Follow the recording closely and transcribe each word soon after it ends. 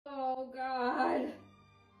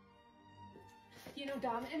You know,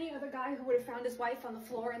 Dom, any other guy who would have found his wife on the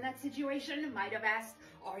floor in that situation might have asked,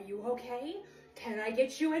 "Are you okay? Can I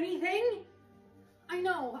get you anything?" I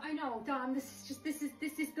know, Dom, this is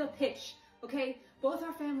the pitch, okay? Both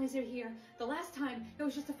our families are here. The last time, it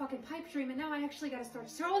was just a fucking pipe dream, and now I actually gotta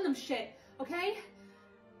start throwing them shit, okay?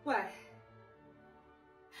 What?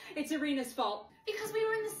 It's Irina's fault. Because we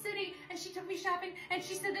were in the city, and she took me shopping, and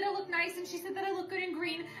she said that I look nice, and she said that I look good in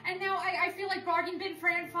green, and now I feel like bargain bin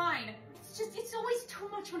Fran fine. It's always too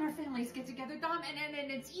much when our families get together, Dom,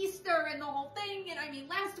 and it's Easter and the whole thing, and I mean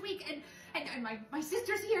last week, and my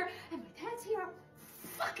sister's here, and my dad's here.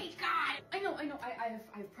 Fucking God! I know,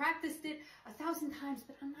 I've practiced it 1,000 times,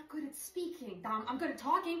 but I'm not good at speaking, Dom. I'm good at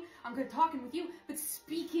talking with you, but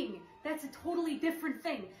speaking, that's a totally different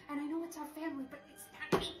thing. And I know it's our family, but it's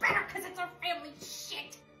not any better because it's our family.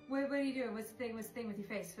 Shit! What are you doing? What's the thing with your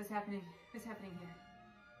face? What's happening here?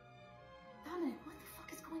 Dominic, what the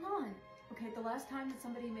fuck is going on? Okay, the last time that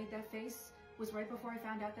somebody made that face was right before I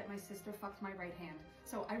found out that my sister fucked my right hand.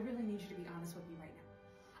 So I really need you to be honest with me right now.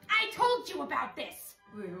 I told you about this!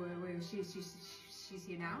 Wait, she's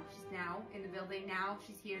here now? She's now in the building now?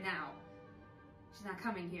 She's here now? She's not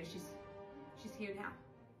coming here, she's here now.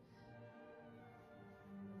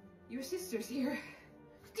 Your sister's here.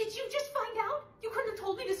 Did you just find out? You couldn't have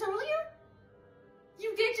told me this earlier?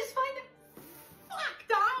 You did just find out? Fuck,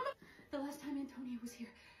 Dom! The last time Antonia was here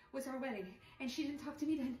was our wedding, and she didn't talk to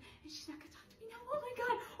me then, and she's not gonna talk to me now. Oh my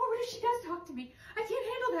God! Or what if she does talk to me? I can't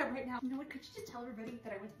handle that right now. You know what? Could you just tell everybody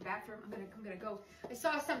that I went to the bathroom? I'm gonna go. I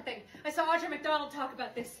saw something. I saw Audra McDonald talk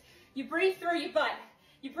about this. You breathe through your butt.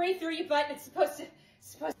 You breathe through your butt, and it's supposed to.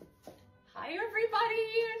 Hi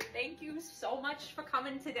everybody! Thank you so much for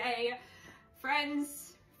coming today,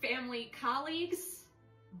 friends, family, colleagues,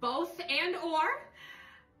 both and or.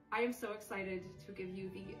 I am so excited to give you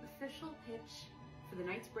the official pitch for the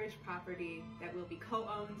Knightsbridge property that will be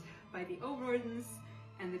co-owned by the O'Rourdens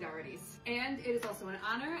and the Dohertys. And it is also an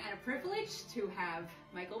honor and a privilege to have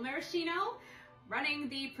Michael Maraschino running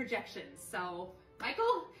the projections. So,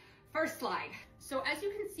 Michael, first slide. So as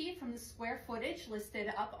you can see from the square footage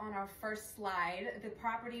listed up on our first slide, the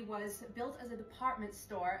property was built as a department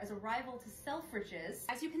store as a rival to Selfridges.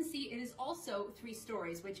 As you can see, it is also 3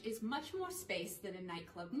 stories, which is much more space than a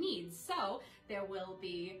nightclub needs. So there will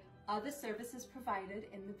be other services provided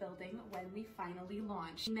in the building when we finally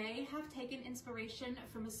launch. We may have taken inspiration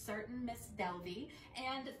from a certain Miss Delvey,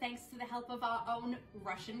 and thanks to the help of our own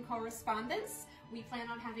Russian correspondents, we plan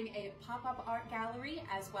on having a pop-up art gallery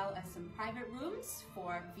as well as some private rooms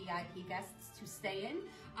for VIP guests to stay in.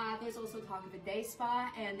 There's also talk of a day spa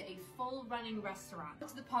and a full running restaurant.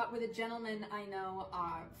 To the part where the gentlemen I know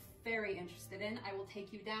are very interested in, I will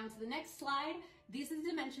take you down to the next slide. These are the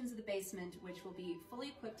dimensions of the basement, which will be fully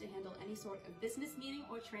equipped to handle any sort of business meeting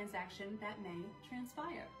or transaction that may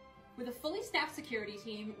transpire. With a fully staffed security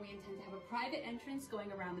team, we intend to have a private entrance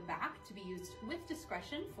going around the back to be used with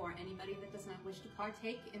discretion for anybody that does not wish to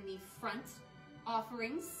partake in the front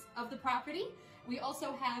offerings of the property. We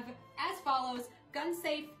also have, as follows, gun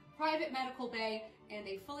safe, private medical bay, and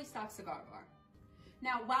a fully stocked cigar bar.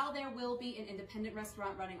 Now, while there will be an independent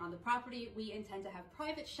restaurant running on the property, we intend to have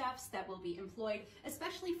private chefs that will be employed,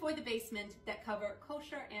 especially for the basement, that cover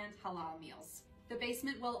kosher and halal meals. The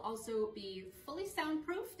basement will also be fully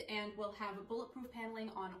soundproofed and will have bulletproof paneling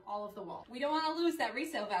on all of the walls. We don't want to lose that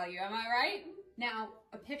resale value, am I right? Now,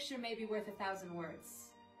 a picture may be worth 1,000 words,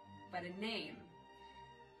 but a name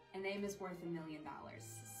is worth $1 million.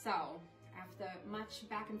 So, after much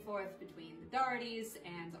back and forth between the Dohertys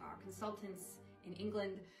and our consultants in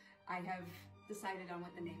England, I have decided on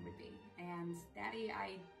what the name would be. And Daddy,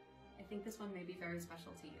 I think this one may be very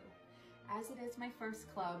special to you. As it is my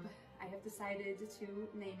first club, I have decided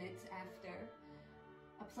to name it after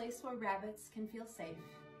a place where rabbits can feel safe.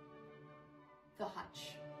 The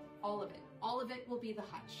Hutch. All of it. All of it will be the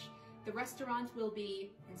Hutch. The restaurant will be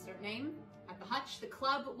insert name at the Hutch. The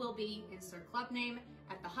club will be insert club name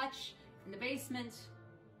at the Hutch. In the basement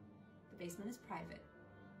is private,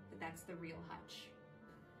 but that's the real Hutch.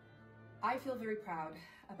 I feel very proud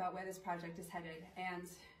about where this project is headed, and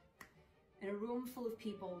in a room full of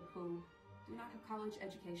people who do not have college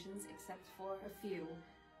educations except for a few,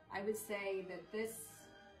 I would say that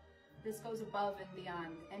this goes above and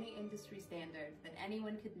beyond any industry standard that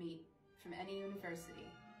anyone could meet from any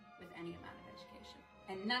university with any amount of education.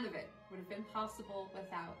 And none of it would have been possible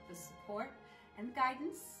without the support and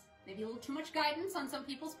guidance, maybe a little too much guidance on some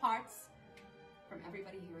people's parts, from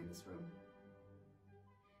everybody here in this room.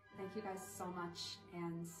 Thank you guys so much,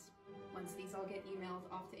 and once these all get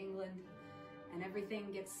emailed off to England and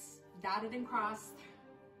everything gets dotted and crossed,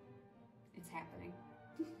 it's happening.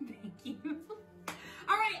 Thank you.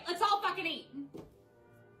 All right, let's all fucking eat.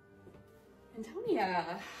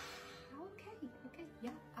 Antonia. Okay,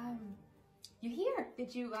 yeah. You're here.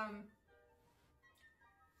 Did you,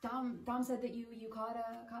 Dom said that you caught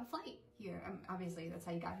a flight here. Obviously, that's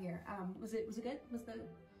how you got here. Was it good? Was the...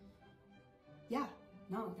 Yeah,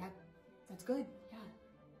 no, that's good, yeah.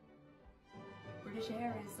 British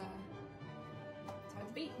Air is, it's hard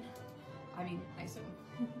to beat. I mean, I assume.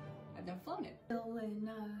 I've never flown it.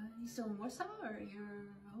 You still in Warsaw, or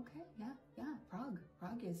you're okay? Yeah, Prague.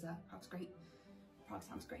 Prague's great. Prague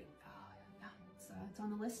sounds great. Yeah, it's on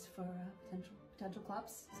the list for potential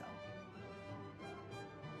clubs, so.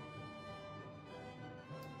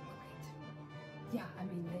 Yeah, I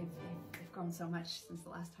mean, they've grown so much since the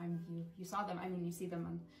last time you saw them. I mean, you see them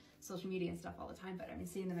on social media and stuff all the time, but I mean,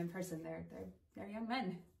 seeing them in person, they're young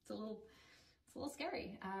men. It's a little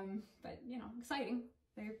scary, but you know, exciting.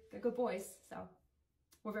 They're good boys, so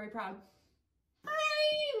we're very proud.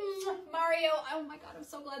 Hi, Mario. Oh my God, I'm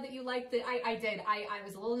so glad that you liked it. I did. I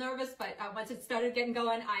was a little nervous, but once it started getting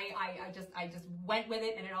going, I just went with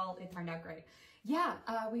it, and it turned out great. Yeah,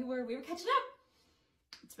 we were catching up.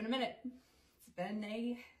 It's been a minute. Been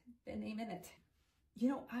a minute. You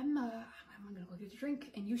know, I'm gonna go get a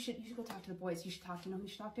drink, and you should go talk to the boys. You should talk to who you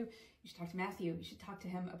should talk to. You should talk to Matthew. You should talk to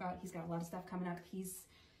him about, he's got a lot of stuff coming up. He's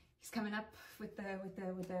coming up with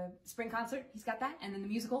the spring concert. He's got that, and then the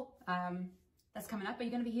musical that's coming up. Are you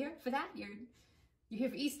gonna be here for that? You're here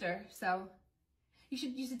for Easter, so you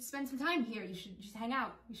should spend some time here. You should just hang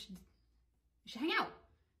out. You should hang out.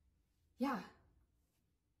 Yeah.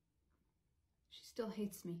 She still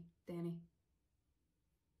hates me, Danny.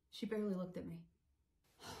 She barely looked at me.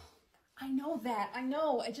 I know that. I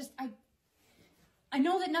know. I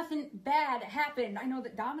know that nothing bad happened. I know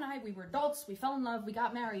that Dom and I, we were adults. We fell in love. We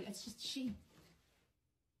got married. It's just she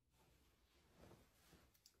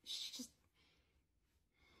just,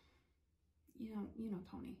 you know,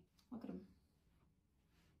 Tony. Look at them.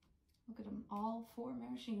 Look at them. All 4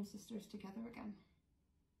 Maraschino sisters together again.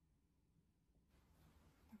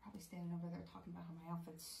 They're probably standing over there talking about how my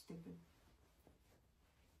outfit's stupid.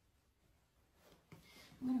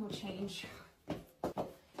 I'm gonna go change.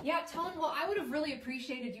 Yeah, tell him, well, I would have really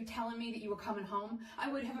appreciated you telling me that you were coming home.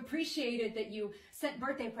 I would have appreciated that you sent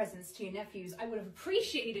birthday presents to your nephews. I would have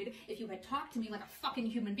appreciated if you had talked to me like a fucking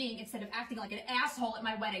human being instead of acting like an asshole at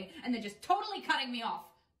my wedding and then just totally cutting me off.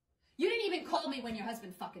 You didn't even call me when your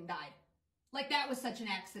husband fucking died. Like that was such an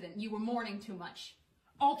accident. You were mourning too much.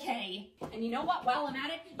 Okay. And you know what? While I'm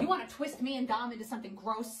at it, you want to twist me and Dom into something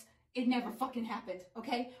gross? It never fucking happened,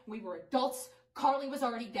 okay? We were adults. Carly was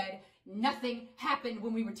already dead. Nothing happened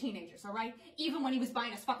when we were teenagers, all right? Even when he was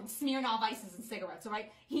buying us fucking Smirnoff Ices and cigarettes, all right?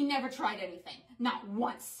 He never tried anything. Not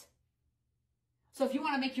once. So if you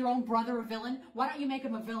want to make your own brother a villain, why don't you make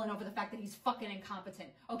him a villain over the fact that he's fucking incompetent,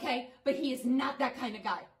 okay? But he is not that kind of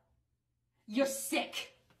guy. You're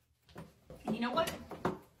sick. And you know what?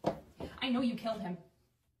 I know you killed him.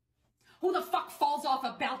 Who the fuck falls off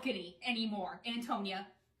a balcony anymore, Antonia?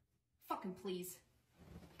 Fucking please.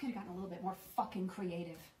 Could have gotten a little bit more fucking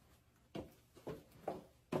creative.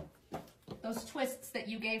 Those twists that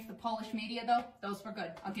you gave the Polish media, though, those were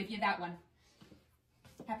good. I'll give you that one.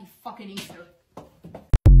 Happy fucking Easter.